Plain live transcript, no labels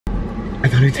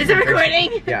Is it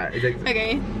recording? Yeah, it's like,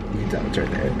 okay. You can tell it's right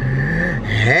there.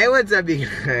 Hey, what's up, you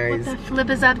guys? What the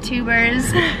flip is up,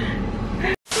 tubers?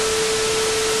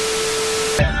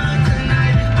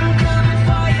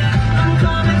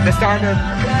 The start of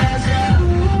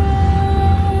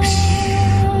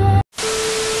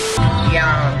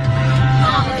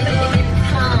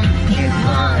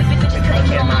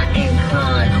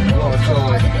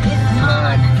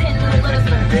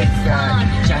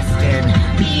Justin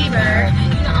Bieber.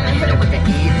 I hit it with the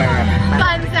Bieber.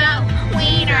 Buns out,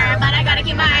 wiener, but I gotta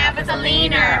keep my ass as a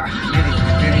leaner.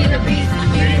 Beauty the beast,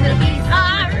 beauty the beast.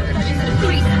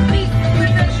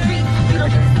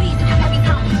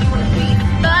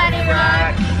 Body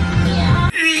rock.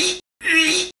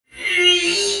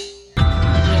 I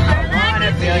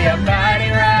wanna feel your body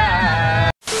rock.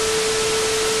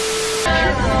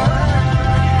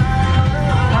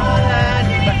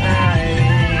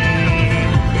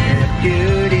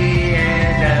 Beauty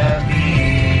and the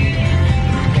beast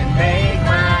can make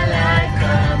my life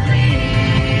complete.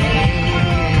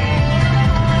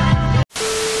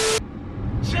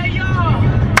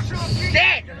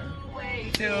 Shit!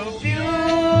 So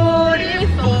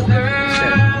beautiful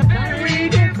girl, we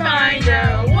can find her,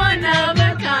 one of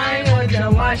a kind. Want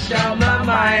to wash out my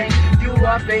mind. You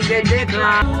up in the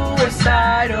decline.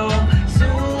 Suicidal,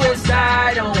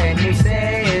 and they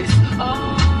say it's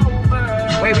over.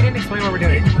 Wait, we didn't explain what we're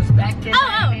doing.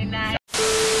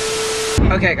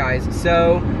 Okay guys,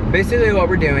 so basically what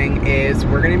we're doing is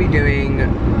we're gonna be doing,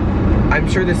 I'm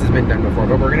sure this has been done before,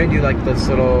 but we're gonna do like this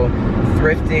little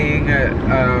thrifting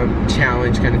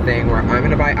challenge kind of thing where I'm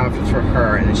gonna buy outfits for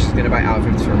her and then she's gonna buy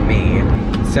outfits for me.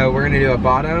 So we're gonna do a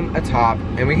bottom, a top,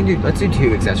 and we can do, let's do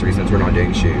 2 accessories since we're not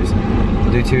doing shoes.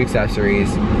 We'll do 2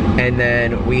 accessories, and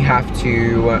then we have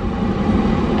to,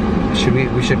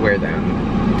 we should wear them.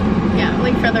 Yeah,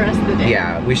 like for the rest of the day.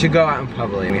 Yeah, we should go out in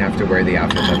public and we have to wear the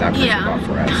outfit that person bought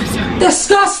for us.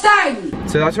 Disgusting!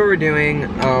 So that's what we're doing.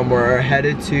 We're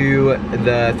headed to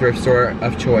the thrift store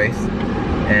of choice.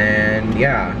 And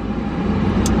yeah,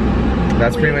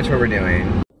 that's pretty much what we're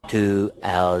doing. 2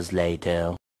 hours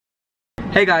later.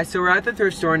 Hey guys, so we're at the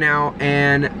thrift store now,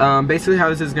 and basically how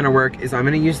this is gonna work is I'm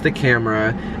gonna use the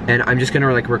camera and I'm just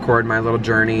gonna like record my little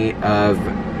journey of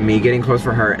me getting clothes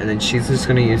for her, and then she's just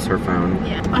gonna use her phone.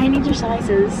 Yeah. I need your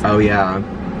sizes. Oh yeah.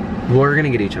 Well, we're gonna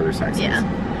get each other's sizes. Yeah.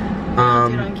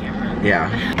 Do it on camera. Yeah.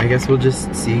 I guess we'll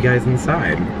just see you guys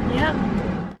inside. Yeah.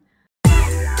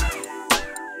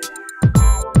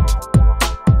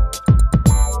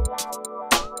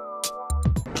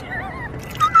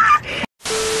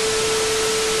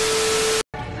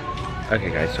 Okay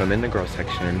guys, so I'm in the girls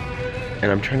section and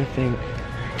I'm trying to think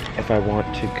if I want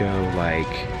to go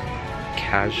like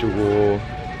casual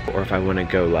or if I want to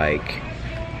go like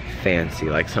fancy,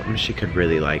 like something she could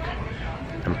really like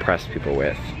impress people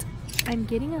with. I'm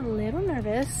getting a little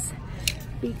nervous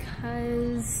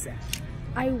because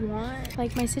I want,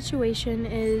 like my situation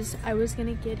is I was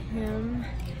gonna get him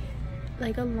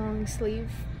like a long sleeve,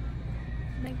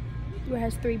 like where it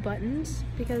has 3 buttons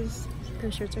because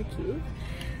those shirts are cute.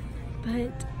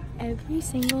 But every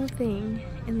single thing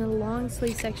in the long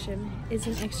sleeve section is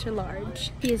an extra large.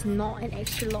 He is not an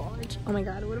extra large. Oh my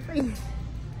god, what a face.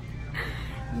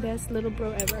 Best little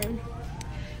bro ever.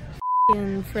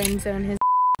 F***ing friend zone his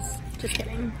just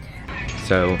kidding.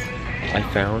 So I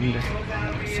found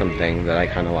something that I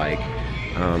kind of like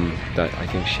that I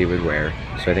think she would wear.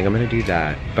 So I think I'm gonna do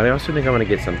that. But I also think I want to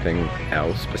get something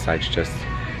else besides just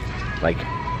like,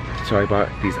 so I bought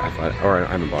these athletic, or I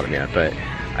haven't bought them yet, but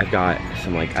I've got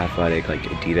some like athletic like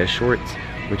Adidas shorts,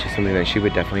 which is something that she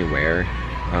would definitely wear,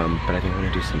 but I think I'm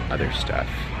gonna do some other stuff.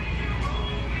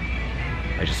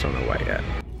 I just don't know what yet.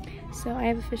 So I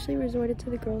have officially resorted to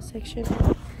the girls section.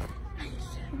 I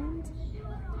found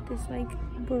this like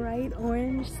bright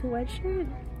orange sweatshirt,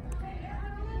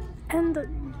 and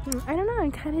I don't know,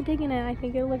 I'm kind of digging it. I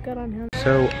think it'll look good on him.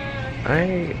 So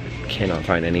I cannot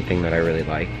find anything that I really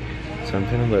like. So I'm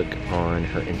gonna look on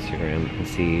her Instagram and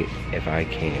see if I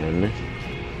can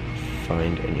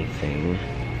find anything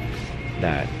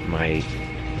that might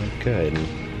look good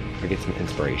or get some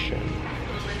inspiration.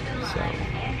 So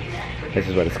this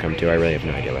is what it's come to. I really have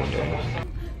no idea what I'm doing.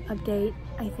 Update,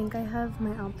 I think I have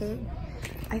my outfit.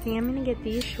 I think I'm gonna get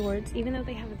these shorts, even though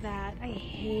they have that. I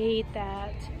hate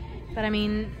that. But I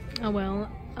mean, oh well.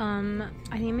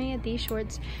 I think I'm gonna get these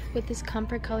shorts with this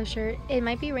comfort color shirt. It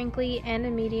might be wrinkly and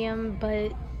a medium,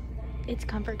 but it's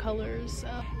comfort colors. So.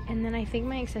 And then I think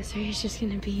my accessory is just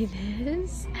gonna be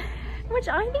this, which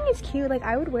I think is cute. Like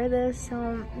I would wear this,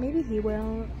 so maybe he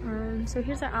will. So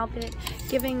here's our outfit,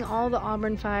 giving all the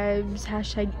Auburn vibes,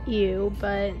 #ew,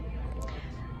 but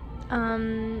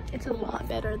It's a lot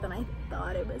better than I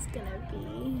thought it was gonna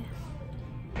be.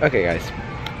 Okay guys,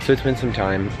 so it's been some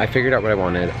time. I figured out what I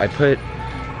wanted. I put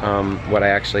what I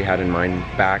actually had in mind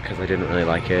back because I didn't really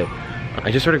like it.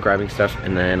 I just started grabbing stuff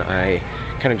and then I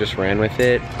kind of just ran with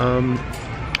it.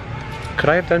 Could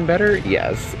I have done better?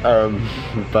 Yes.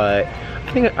 But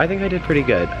I think I did pretty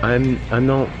good. I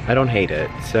don't hate it.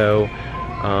 So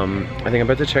I think I'm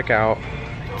about to check out.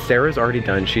 Sarah's already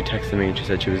done. She texted me and she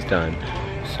said she was done.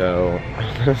 So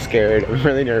I'm scared. I'm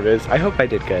really nervous. I hope I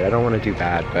did good. I don't want to do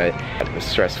bad, but it was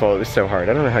stressful. It was so hard.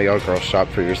 I don't know how y'all girls shop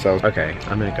for yourselves. Okay,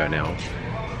 I'm gonna go now.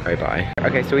 Alright, bye.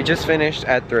 Okay, so we just finished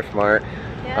at Thrift Mart.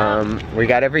 Yeah. We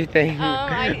got everything.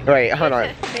 Wait, hold on.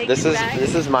 This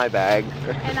is my bag.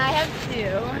 And I have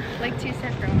two, like two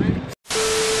separate ones.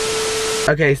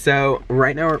 Okay, so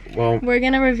right now we're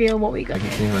gonna reveal what we got. I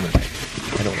don't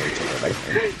know what's in my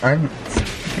bag. I'm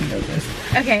nervous.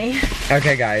 Okay.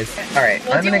 Okay, guys. All right.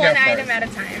 We'll do one item at a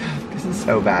time. This is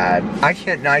so bad. I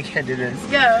can't do this.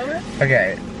 Go.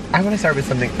 Okay. I want to start with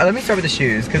something. Let me start with the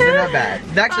shoes because they're not bad.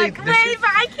 Actually, wait, but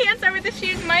I can't start with the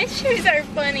shoes. My shoes are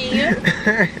funny.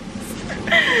 I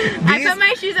put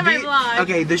my shoes in my vlog.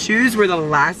 Okay, the shoes were the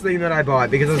last thing that I bought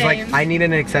because I was like, I need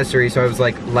an accessory, so I was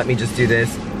like, let me just do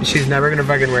this. She's never gonna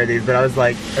fucking wear these, but I was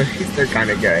like, at least they're kind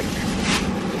of good.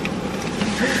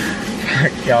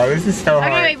 Y'all, this is so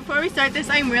hard. Okay, wait, before we start this,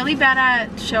 I'm really bad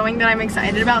at showing that I'm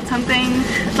excited about something.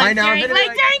 Like, during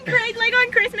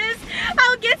on Christmas,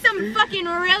 I'll get some fucking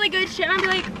really good shit and I'll be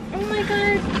like, oh my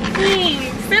god,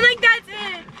 thanks. And like, that's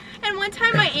it. And one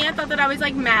time my aunt thought that I was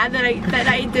like mad that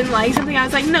I didn't like something. I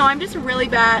was like, no, I'm just really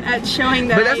bad at showing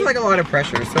that. But that's like a lot of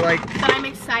pressure, so like. That I'm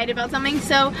excited about something,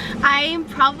 so I'm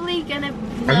probably gonna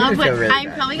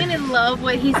love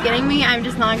what he's getting me. I'm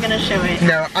just not gonna show it.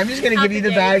 No, I'm just gonna give you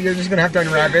the bag. You're just gonna have to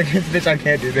unwrap it. Bitch, I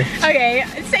can't do this. Okay,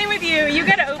 same with you. You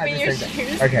gotta open your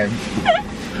shoes. Okay.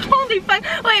 Holy fuck.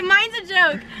 Wait, mine's a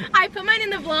joke. I put mine in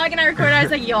the vlog and I recorded. I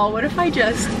was like, y'all, what if I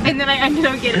just? And then I ended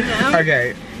up getting them.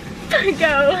 Okay.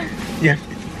 Go. Yeah.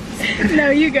 No,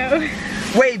 you go.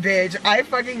 Wait, bitch. I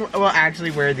fucking will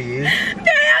actually wear these. They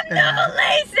have no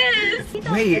laces.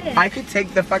 Wait, I could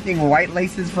take the fucking white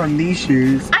laces from these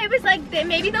shoes. I was like,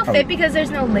 maybe they'll fit because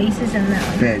there's no laces in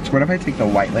them. Bitch, what if I take the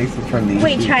white laces from these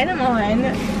shoes? Try them on.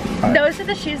 Those are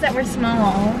the shoes that were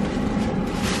small.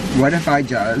 What if I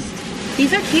just?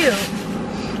 These are cute.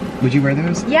 Would you wear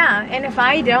those? Yeah, and if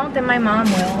I don't, then my mom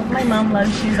will. My mom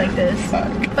loves shoes like this.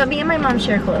 Fuck. But me and my mom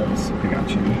share clothes. I got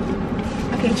you.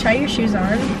 Okay, try your shoes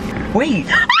on. Wait.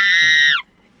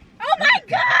 Oh my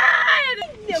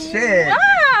god! Shit.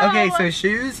 Wow. Okay, so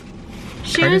shoes.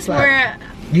 Shoes were.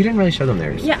 You didn't really show them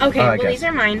theirs. Yeah. Okay. Well, these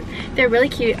are mine. They're really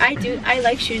cute. I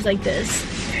like shoes like this.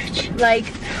 Like,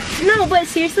 no, but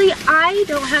seriously, I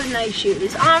don't have nice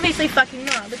shoes. Obviously, fucking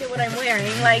not. Look at what I'm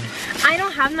wearing. Like, I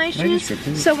don't have nice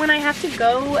shoes. So when I have to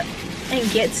go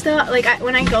and get stuff, like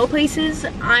when I go places,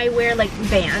 I wear like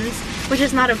Vans, which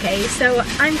is not okay. So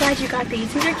I'm glad you got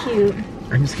these. These are cute.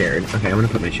 I'm scared. Okay, I'm gonna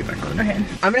put my shoe back on. Okay.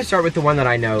 I'm gonna start with the one that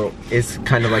I know is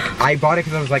kind of like, I bought it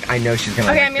because I was like, I know she's gonna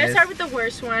like I'm gonna start with the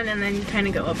worst one and then kind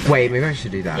of go up. Wait, maybe I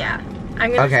should do that. Yeah.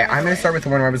 I'm gonna start with the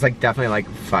one where I was like, definitely like,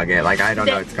 fuck it. Like, I don't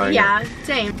know what's going on. Yeah,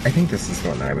 same. I think this is the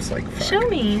one that I was like, fuck. Show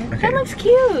me. Okay. That looks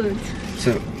cute.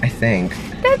 So, I think.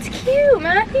 That's cute,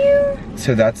 Matthew.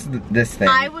 So that's this thing.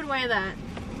 I would wear that.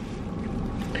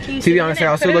 To be honest, I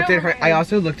also looked at her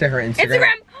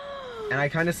Instagram. And I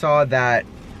kind of saw that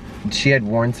she had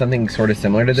worn something sort of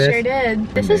similar to this. Sure did.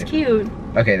 This is cute.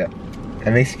 Okay,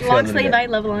 that makes you feel long sleeve. I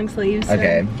love long sleeves. So.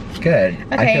 Okay, good. Okay,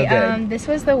 I feel good. This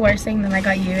was the worst thing that I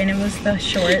got you, and it was the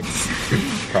shorts.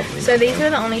 Probably. So these were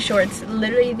the only shorts,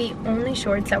 literally the only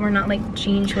shorts that were not like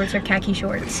jean shorts or khaki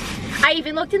shorts. I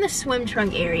even looked in the swim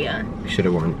trunk area. I should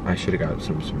have got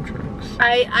some swim trunks.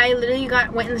 I literally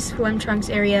went in the swim trunks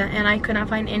area, and I could not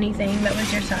find anything that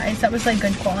was your size. That was like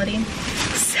good quality.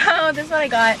 So this is what I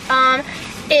got.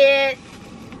 It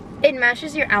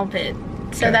matches your outfit,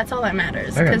 so that's all that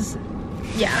matters. Cause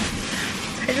yeah,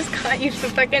 I just got you some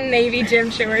fucking navy gym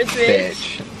shorts,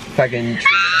 bitch. Fucking.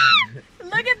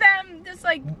 Look at them, just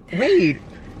like. Wait,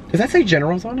 does that say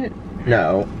Generals on it?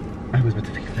 No, I was about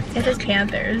to figure it says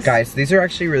Panthers. Guys, these are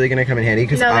actually really gonna come in handy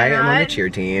because I am on the cheer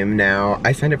team now.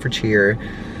 I signed up for cheer.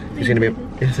 There's gonna be.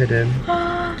 Yes, I did.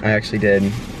 I actually did.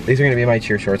 These are gonna be my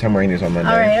cheer shorts. I'm wearing these on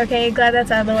Monday. Alright, okay, glad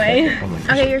that's out of the way.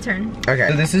 Okay, your turn. Okay,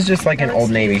 so this is just like an Old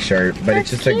Navy shirt, but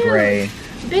it's just a gray.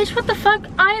 Bitch, what the fuck?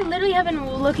 I literally have been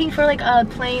looking for like a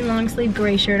plain long sleeve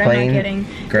gray shirt. I'm not kidding.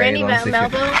 Granny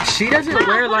Melville. She doesn't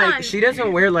wear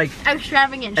like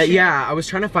extravagant shit. Yeah, I was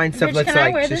trying to find stuff that's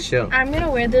like just chill. I'm gonna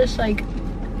wear this like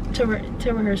to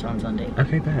rehearsal on Sunday.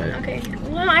 Okay, bet. Okay.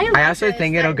 Well, I also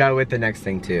think it'll go with the next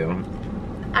thing too.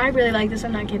 I really like this.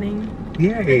 I'm not kidding.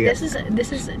 Yeah. This is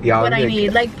what I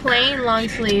need. Like plain long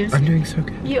sleeves. I'm doing so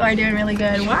good. You are doing really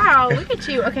good. Wow, look at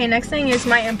you. Okay, next thing is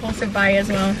my impulsive buy as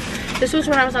well. This was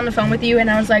when I was on the phone with you and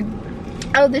I was like,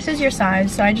 oh, this is your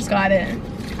size, so I just got it.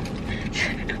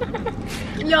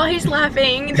 Y'all, he's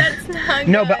laughing. That's not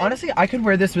No, good. but honestly, I could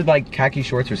wear this with like khaki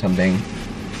shorts or something.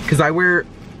 Cause I wear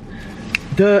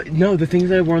the things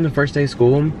that I wore on the first day of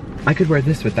school. I could wear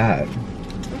this with that.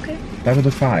 Okay. That would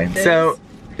look fine. So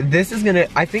this is gonna.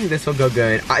 I think this will go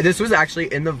good. This was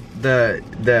actually in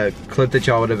the clip that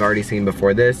y'all would have already seen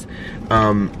before this.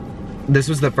 This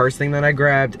was the first thing that I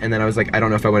grabbed, and then I was like, I don't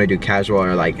know if I want to do casual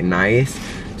or like nice.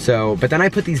 So, but then I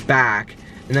put these back,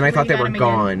 and then I thought they were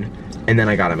gone, and then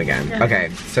I got them again. Okay,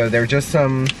 so they're just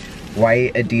some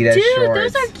white Adidas shorts. Dude,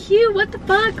 those are cute. What the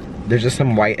fuck? They're just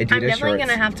some white Adidas shorts. I'm definitely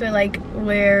gonna have to like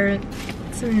wear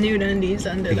some nude undies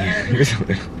under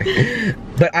that.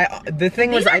 But the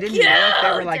thing was, I didn't know if they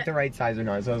were cute. like the right size or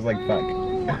not, so I was like, fuck.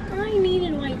 I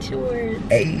needed white shorts.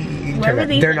 Hey, Where were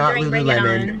these? they're not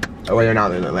Lululemon. Oh, they're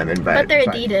not Lululemon, but they're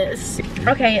fine. Adidas.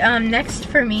 Okay, next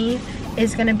for me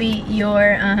is gonna be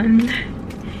your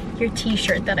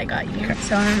t-shirt that I got you. Okay.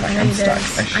 So I'm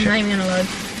not even gonna load.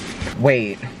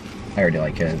 Wait, I already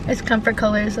like it. It's comfort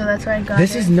color, so that's why I got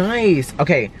This is nice.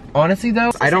 Okay, honestly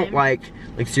though, I don't like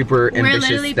super ambitious things.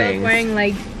 We're literally both wearing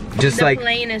like just the like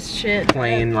plainest shit.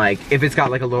 Plain, like if it's got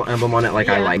like a little emblem on it, like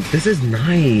I like. This is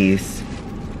nice.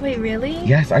 Wait, really?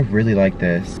 Yes, I really like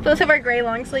this. Those have our gray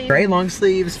long sleeves. Gray long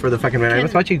sleeves for the fucking winter. I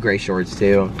was about you gray shorts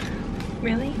too.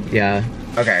 Really? Yeah.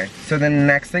 Okay, so the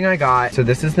next thing I got, so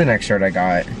this is the next shirt I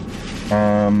got.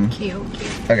 Cute.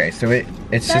 Okay, so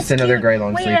it's just another gray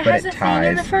long sleeve, but it ties.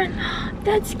 In the front.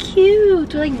 That's cute.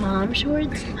 They're like mom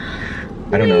shorts.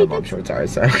 I don't know what mom shorts are,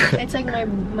 so. It's like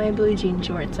my blue jean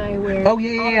shorts I wear. Oh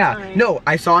yeah. No,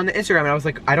 I saw on the Instagram and I was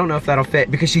like, I don't know if that'll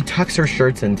fit because she tucks her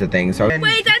shirts into things. So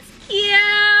wait, that's cute.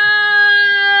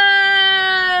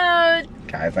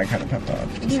 Guys, I kind of popped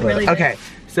off. Really okay,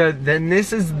 so then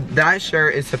that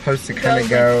shirt is supposed to kind of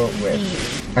go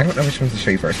with. I don't know which ones to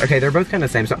show you first. Okay, they're both kind of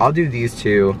the same, so I'll do these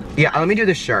two. Yeah, let me do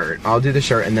the shirt. I'll do the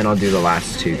shirt and then I'll do the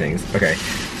last two things. Okay,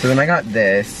 so then I got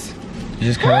this,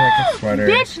 just kind of like a sweater.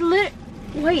 Bitch,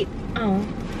 wait, oh,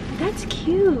 that's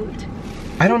cute.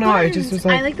 I don't know, I just was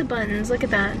like. I like the buttons, look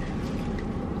at that.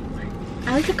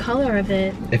 I like the color of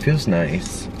it. It feels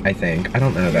nice, I think. I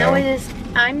don't know though. No, it is.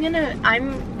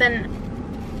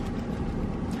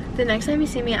 The next time you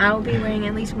see me, I will be wearing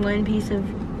at least one piece of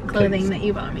clothing that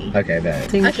you bought me. Okay, bet.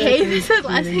 Okay, this is the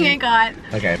last thing I got.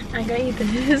 Okay. I got you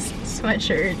this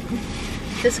sweatshirt.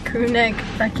 This crew neck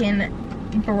fucking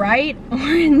bright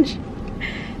orange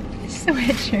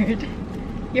sweatshirt.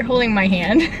 You're holding my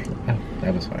hand. Oh,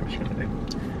 that was what I was trying to do.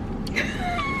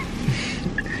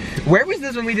 Where was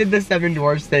this when we did the 7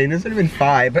 Dwarfs thing? This would have been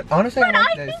 5, but honestly, I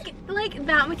like this. Think like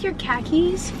that with your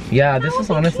khakis. Yeah, this is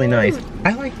honestly nice.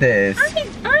 I like this.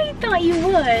 I thought you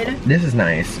would. This is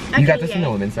nice. Okay, you got this in the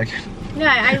women's section.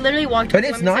 Yeah, I literally walked. But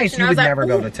it's nice. You would never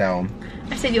be able to tell.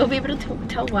 I said you'll be able to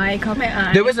tell why. I caught my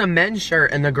eye. There was a men's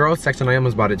shirt in the girls section. I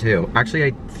almost bought it too. Actually,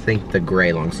 I think the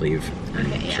gray long sleeve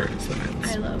shirt is the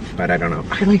men's. I love. But I don't know.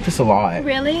 I like this a lot.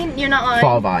 Really? You're not lying.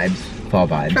 Fall vibes. Fall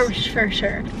vibes. For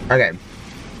sure. Okay.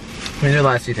 These are the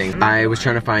last two things. I was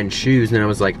trying to find shoes and then I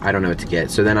was like, I don't know what to get.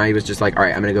 So then I was just like, all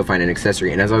right, I'm gonna go find an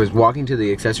accessory. And as I was walking to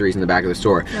the accessories in the back of the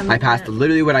store, I passed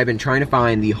literally what I've been trying to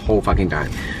find the whole fucking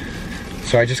time.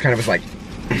 So I just kind of was like,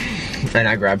 and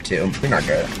I grabbed 2. They're not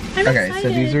good. Okay, so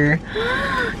these are.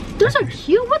 Those are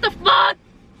cute. What the fuck?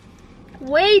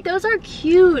 Wait, those are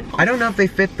cute. I don't know if they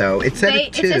fit though. It said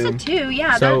a 2. It says a 2,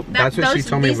 yeah. So that's what she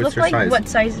told me was her size. What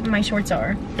size my shorts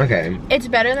are. Okay. It's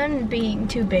better than being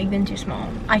too big than too small.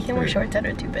 I can wear shorts that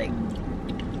are too big.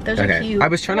 Those are cute. I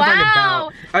was trying to find a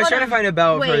belt. I was trying to find a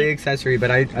belt for the accessory, but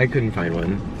I couldn't find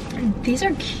one. These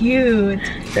are cute.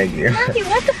 Thank you. Matthew,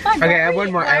 what the fuck? Okay, I have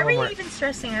one more. Why are you even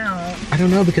stressing out? I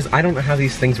don't know because I don't know how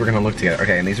these things were gonna look together.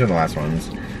 Okay, and these are the last ones.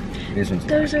 These ones.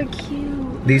 Those are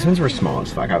cute. These ones were small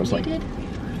as fuck. I was like.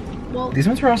 Well, these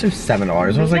ones were also $7.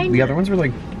 I was like, the other ones were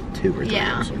like $2 or $3.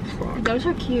 Yeah, Like, those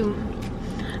are cute.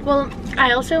 Well,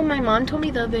 my mom told me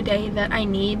the other day that I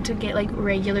need to get like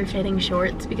regular fitting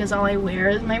shorts because all I wear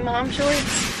is my mom shorts.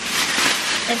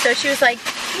 And so she was like,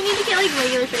 you need to get like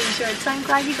regular fitting shorts. So I'm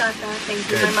glad you got that. Thank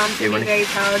you. My mom's gonna be very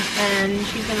proud and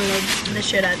she's gonna love the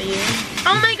shit out of you.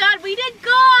 Oh my god, we did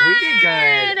good! We did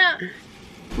good.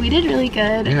 We did really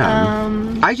good. Yeah.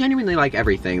 I genuinely like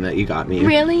everything that you got me.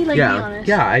 Really? Like, be honest.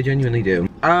 Yeah, I genuinely do.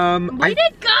 We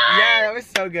did good! Yeah, that was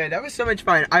so good. That was so much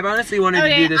fun. I've honestly wanted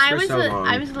to do this for so long.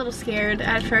 I was a little scared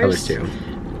at first. I was too.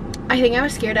 I think I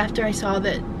was scared after I saw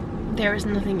that there was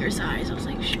nothing your size. I was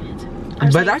like, shit.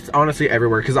 But that's honestly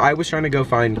everywhere, because I was trying to go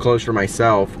find clothes for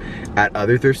myself at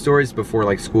other thrift stores before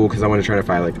like school, because I want to try to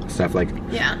find like stuff like,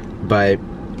 yeah. But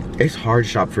it's hard to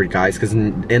shop for guys, because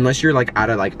unless you're like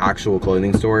at a like actual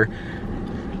clothing store,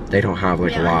 they don't have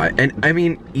like a lot. And I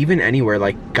mean, even anywhere,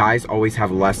 like guys always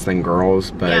have less than girls,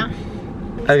 but yeah.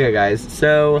 Okay guys,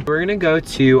 so we're gonna go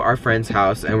to our friend's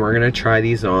house and we're gonna try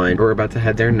these on. We're about to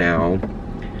head there now.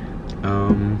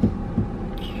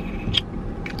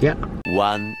 Yeah.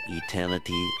 One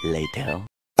eternity later.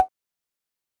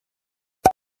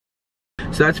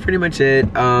 So that's pretty much it.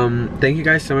 Thank you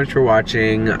guys so much for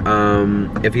watching.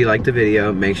 If you liked the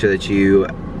video, make sure that you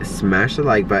smash the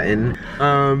like button.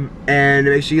 And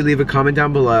make sure you leave a comment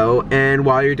down below. And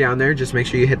while you're down there, just make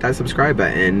sure you hit that subscribe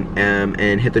button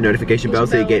and hit the notification bell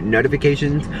so you get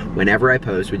notifications whenever I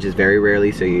post, which is very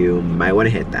rarely, so you might want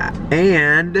to hit that.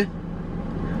 And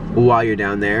while you're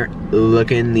down there,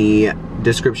 look in the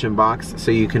description box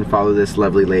so you can follow this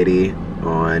lovely lady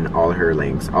on all her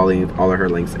links. I'll leave all of her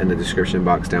links in the description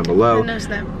box down below. No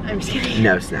snap. I'm just kidding.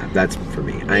 No snap. That's for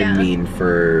me. I mean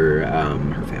for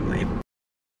her family.